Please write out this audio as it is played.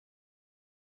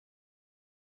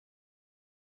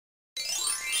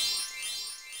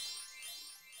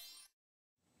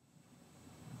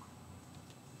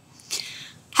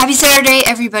Happy Saturday,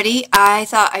 everybody. I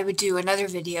thought I would do another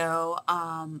video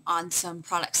on some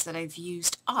products that I've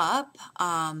used up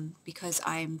because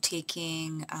I'm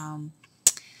taking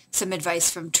some advice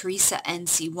from Teresa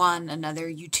NC1, another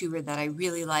YouTuber that I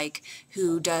really like,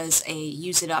 who does a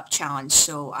use it up challenge.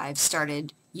 So I've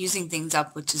started using things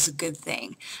up, which is a good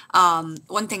thing.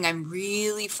 One thing I'm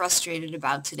really frustrated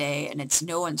about today, and it's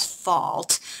no one's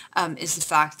fault, is the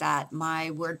fact that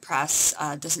my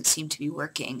WordPress doesn't seem to be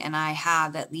working, and I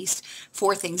have at least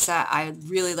 4 things that I'd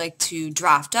really like to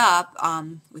draft up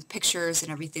with pictures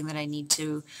and everything that I need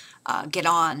to get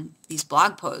on these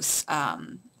blog posts,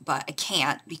 but I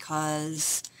can't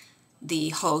because the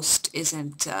host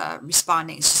isn't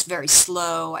responding. It's just very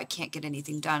slow. I can't get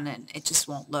anything done and it just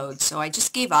won't load. So I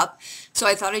just gave up. So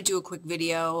I thought I'd do a quick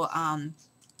video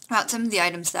about some of the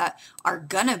items that are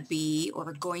gonna be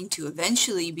or going to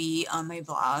eventually be on my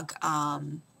blog.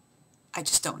 I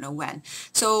just don't know when.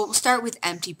 So we'll start with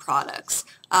empty products.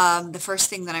 The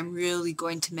first thing that I'm really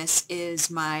going to miss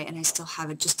is and I still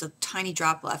have just a tiny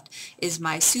drop left, is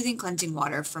my Soothing Cleansing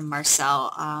Water from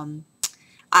Marcel.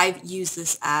 I've used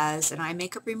this as an eye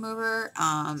makeup remover,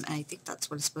 and I think that's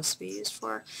what it's supposed to be used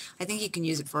for. I think you can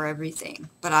use it for everything,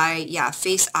 but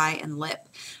face, eye, and lip.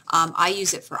 I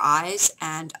use it for eyes,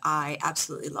 and I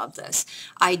absolutely love this.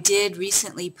 I did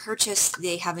recently purchase,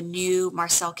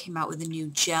 Marcel came out with a new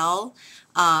gel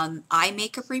eye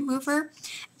makeup remover,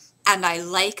 and I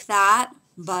like that,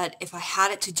 but if I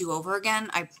had it to do over again,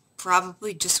 I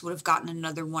probably just would have gotten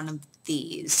another one of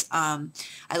these.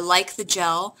 I like the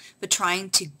gel, but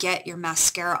trying to get your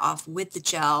mascara off with the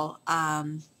gel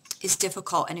is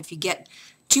difficult, and if you get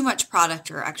too much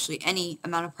product, or actually any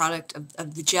amount of product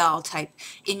of the gel type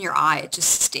in your eye, it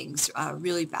just stings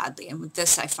really badly. And with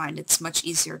this, I find it's much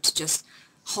easier to just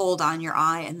hold on your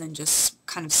eye and then just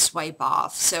kind of swipe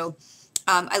off. So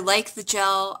I like the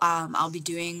gel. I'll be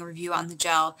doing a review on the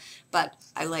gel, but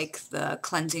I like the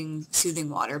cleansing soothing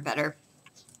water better.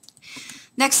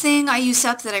 Next thing I use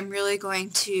up that I'm really going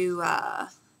to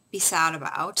be sad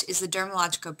about is the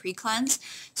Dermalogica Pre-Cleanse.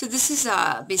 So this is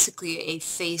basically a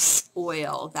face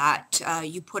oil that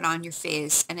you put on your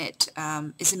face, and it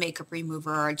is a makeup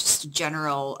remover or just a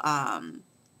general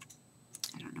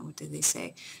I don't know, what did they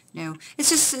say? No, it's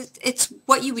just, it's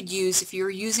what you would use if you were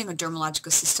using a Dermalogica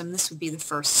system. This would be the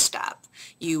first step.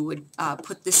 You would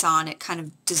put this on. It kind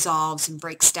of dissolves and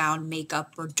breaks down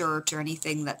makeup or dirt or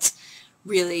anything that's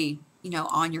really,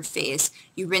 on your face.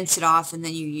 You rinse it off and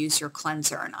then you use your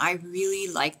cleanser. And I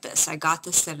really like this. I got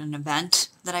this at an event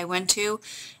that I went to,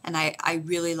 and I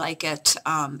really like it.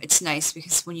 It's nice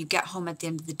because when you get home at the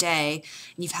end of the day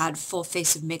and you've had full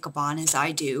face of makeup on, as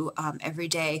I do every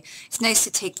day, it's nice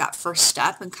to take that first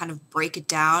step and kind of break it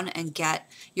down and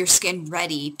get your skin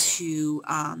ready to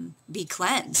be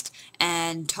cleansed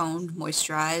and toned,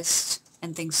 moisturized,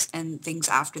 and things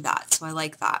after that. So I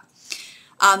like that.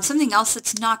 Something else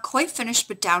that's not quite finished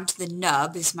but down to the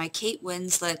nub is my Kate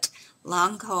Winslet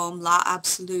Lancôme La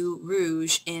Absolue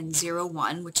Rouge in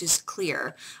 01, which is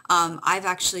clear. I've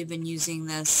actually been using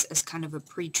this as kind of a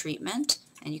pre-treatment,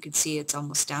 and you can see it's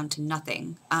almost down to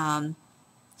nothing. I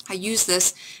use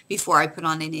this before I put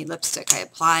on any lipstick. I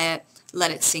apply it,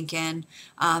 let it sink in,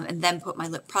 and then put my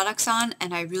lip products on,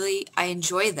 and I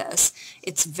enjoy this.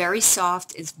 It's very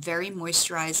soft, it's very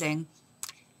moisturizing,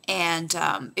 and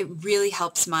it really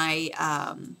helps my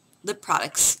lip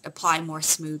products apply more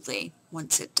smoothly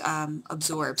once it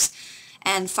absorbs.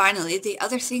 And finally, the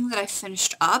other thing that I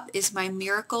finished up is my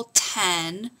Miracle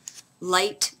 10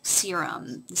 Light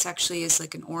Serum. This actually is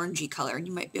like an orangey color, and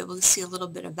you might be able to see a little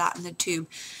bit of that in the tube.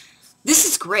 This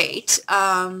is great.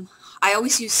 I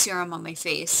always use serum on my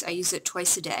face. I use it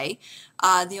twice a day.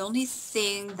 The only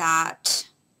thing that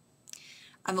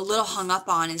I'm a little hung up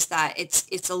on is that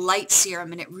it's a light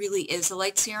serum, and it really is a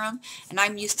light serum, and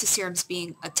I'm used to serums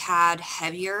being a tad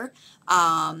heavier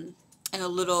and a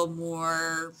little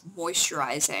more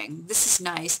moisturizing. This is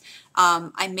nice.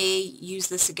 I may use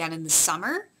this again in the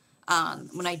summer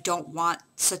when I don't want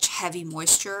such heavy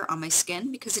moisture on my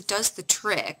skin, because it does the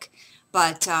trick,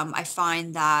 but I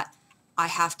find that I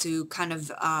have to kind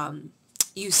of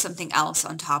use something else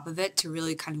on top of it to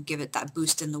really kind of give it that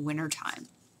boost in the winter time.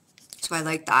 So I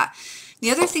like that. The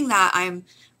other thing that I'm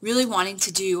really wanting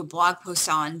to do a blog post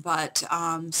on, but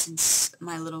since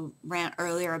my little rant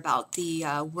earlier about the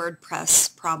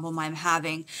WordPress problem I'm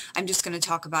having, I'm just going to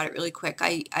talk about it really quick.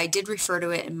 I did refer to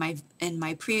it in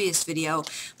my previous video,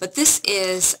 but this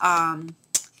is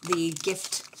the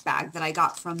gift bag that I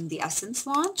got from the Essence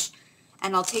launch,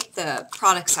 and I'll take the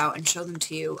products out and show them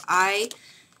to you. I'm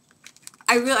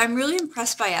really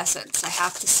impressed by Essence, I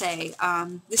have to say.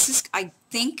 This is, I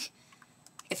think,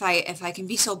 if I can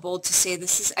be so bold to say,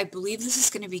 I believe this is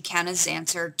going to be Canada's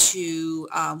answer to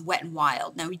Wet n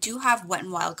Wild. Now, we do have Wet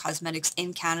n Wild cosmetics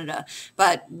in Canada,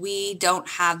 but we don't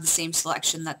have the same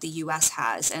selection that the US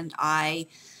has, and I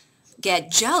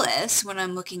get jealous when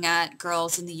I'm looking at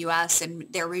girls in the US and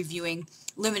they're reviewing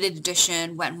limited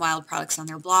edition Wet n Wild products on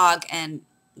their blog, and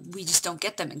we just don't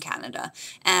get them in Canada.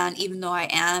 And even though I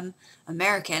am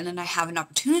American and I have an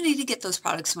opportunity to get those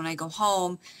products when I go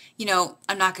home, you know,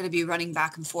 I'm not going to be running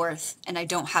back and forth, and I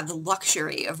don't have the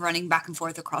luxury of running back and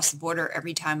forth across the border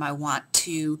every time I want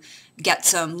to get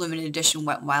some limited edition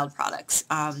Wet n Wild products.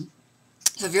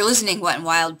 So if you're listening, Wet n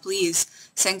Wild, please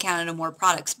send Canada more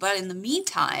products. But in the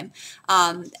meantime,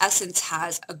 Essence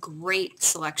has a great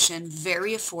selection,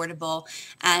 very affordable,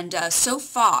 and so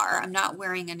far, I'm not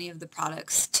wearing any of the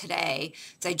products today.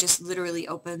 I just literally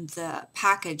opened the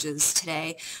packages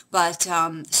today, but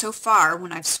so far,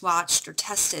 when I've swatched or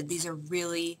tested, these are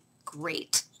really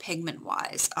great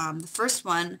pigment-wise. The first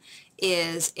one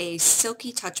is a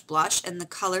Silky Touch blush, and the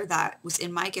color that was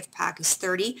in my gift pack is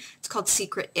 30. It's called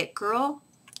Secret It Girl,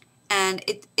 and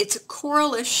it's a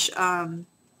coralish,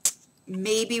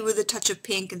 maybe with a touch of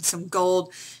pink and some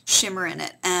gold shimmer in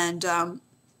it, and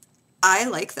I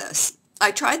like this.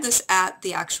 I tried this at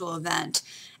the actual event,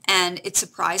 and it's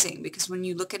surprising because when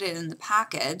you look at it in the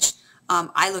package,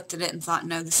 I looked at it and thought,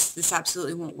 no, this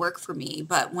absolutely won't work for me.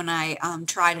 But when I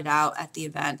tried it out at the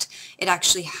event, it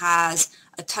actually has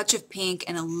a touch of pink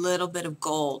and a little bit of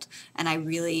gold, and I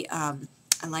really I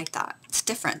like that. It's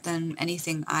different than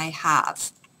anything I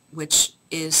have, which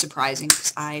is surprising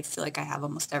because I feel like I have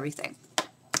almost everything.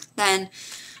 Then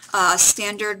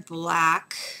standard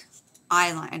black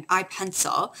eye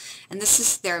pencil, and this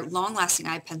is their long-lasting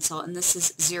eye pencil, and this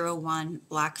is 01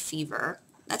 Black Fever.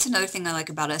 That's another thing I like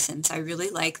about Essence. I really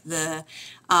like the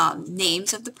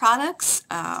names of the products.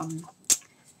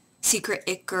 Secret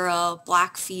It Girl,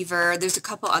 Black Fever. There's a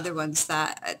couple other ones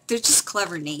that they're just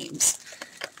clever names.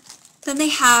 Then they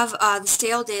have the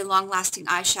Stay All Day Long Lasting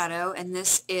Eyeshadow, and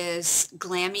this is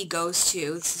Glammy Goes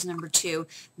To. This is number 2.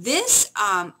 This,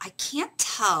 I can't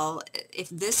tell if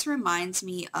this reminds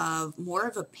me of more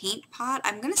of a paint pot.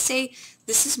 I'm going to say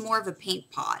this is more of a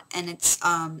paint pot, and it's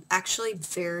actually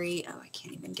very, oh, I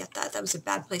can't even get that. That was a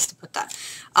bad place to put that.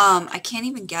 I can't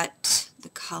even get the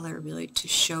color really to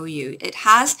show you. It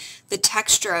has the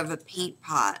texture of a paint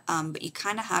pot, but you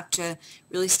kind of have to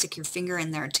really stick your finger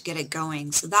in there to get it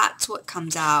going. So that's what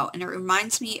comes out, and it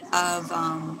reminds me of,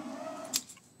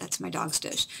 that's my dog's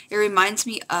dish. It reminds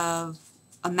me of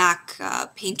a MAC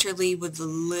Painterly with a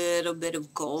little bit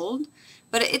of gold,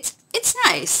 but it's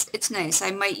nice. It's nice.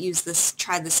 I might use this,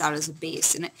 try this out as a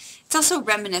base, and it's also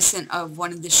reminiscent of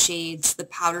one of the shades, the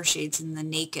powder shades in the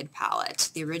Naked palette,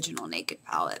 the original Naked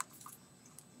palette.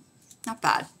 Not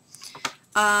bad.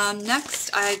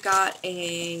 Next, I got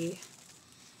an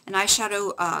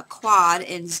eyeshadow quad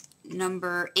in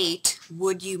number 8,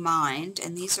 Would You Mind?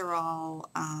 And these are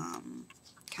all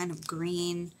kind of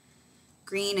green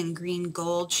and green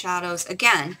gold shadows.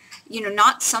 Again, you know,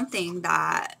 not something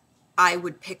that I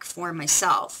would pick for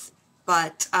myself,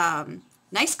 but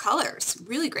nice colors,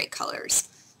 really great colors.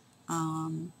 So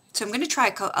I'm going to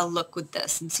try a look with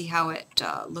this and see how it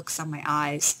looks on my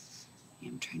eyes.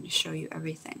 I'm trying to show you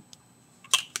everything.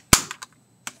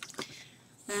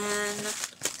 Then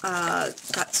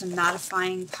got some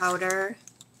mattifying powder.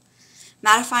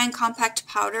 Mattifying compact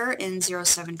powder in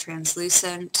 07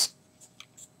 translucent.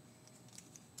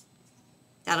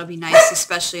 That'll be nice,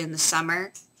 especially in the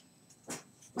summer.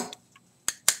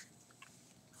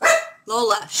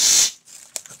 Lola, shh.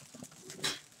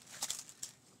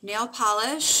 Nail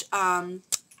polish,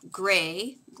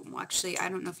 gray. Actually, I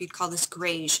don't know if you'd call this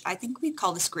grayish. I think we'd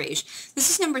call this grayish. This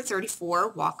is number 34,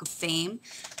 Walk of Fame.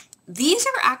 These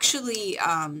are actually,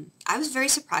 I was very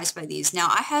surprised by these. Now,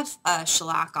 I have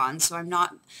shellac on, so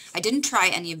I didn't try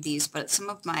any of these, but some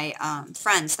of my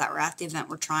friends that were at the event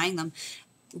were trying them.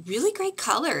 Really great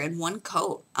color in one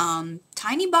coat.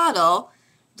 Tiny bottle.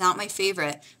 Not my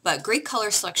favorite, but great color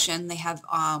selection. They have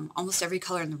almost every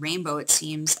color in the rainbow, it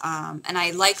seems, and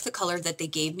I like the color that they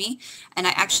gave me, and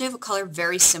I actually have a color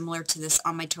very similar to this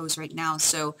on my toes right now,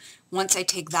 so once I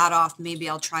take that off, maybe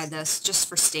I'll try this just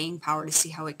for staying power to see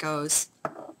how it goes.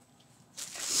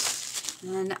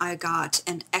 Then I got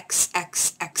an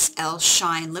XXXL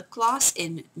Shine Lip Gloss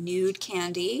in Nude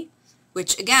Candy,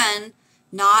 which again,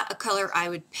 not a color I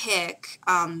would pick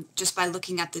just by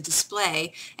looking at the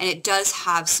display, and it does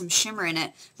have some shimmer in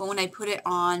it, but when I put it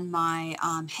on my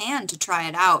hand to try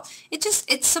it out,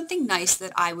 it's something nice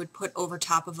that I would put over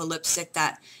top of a lipstick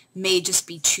that may just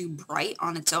be too bright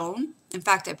on its own. In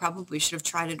fact, I probably should have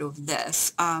tried it over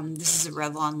this. This is a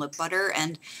Revlon lip butter,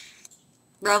 and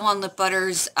Revlon lip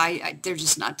butters, they're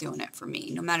just not doing it for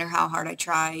me. No matter how hard I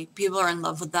try, people are in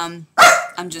love with them.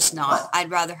 I'm just not. I'd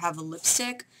rather have a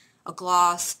lipstick, a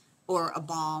gloss, or a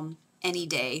balm any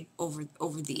day over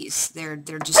these. They're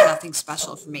just nothing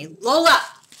special for me. Lola!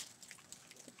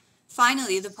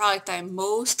 Finally, the product I'm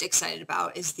most excited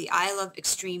about is the I Love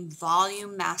Extreme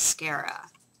Volume Mascara.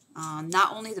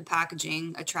 Not only the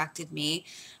packaging attracted me,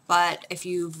 but if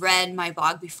you've read my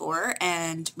blog before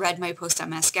and read my post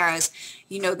on mascaras,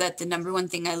 you know that the number one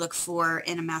thing I look for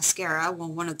in a mascara, well,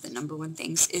 one of the number one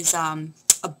things, is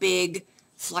a big,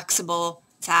 flexible,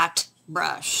 fat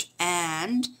brush.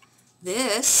 And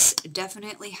this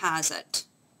definitely has it.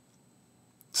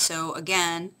 So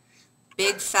again,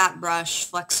 big, fat brush,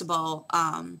 flexible.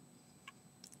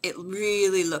 It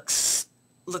really looks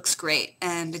great.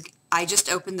 And I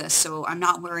just opened this, so I'm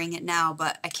not wearing it now,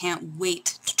 but I can't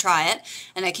wait to try it,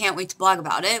 and I can't wait to blog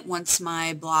about it once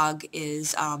my blog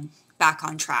is back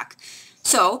on track.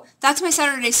 So that's my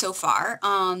Saturday so far.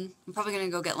 I'm probably going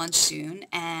to go get lunch soon,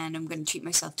 and I'm going to treat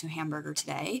myself to a hamburger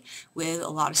today with a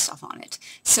lot of stuff on it.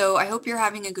 So I hope you're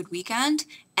having a good weekend,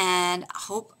 and I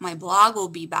hope my blog will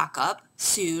be back up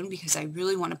soon because I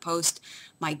really want to post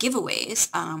my giveaways,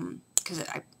 because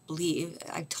I believe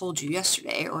I told you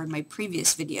yesterday, or in my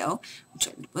previous video, which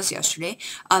was yesterday,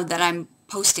 that I'm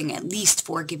posting at least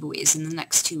 4 giveaways in the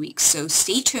next 2 weeks. So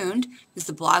stay tuned, because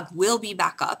the blog will be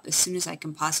back up as soon as I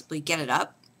can possibly get it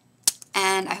up.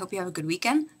 And I hope you have a good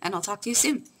weekend, and I'll talk to you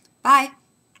soon. Bye!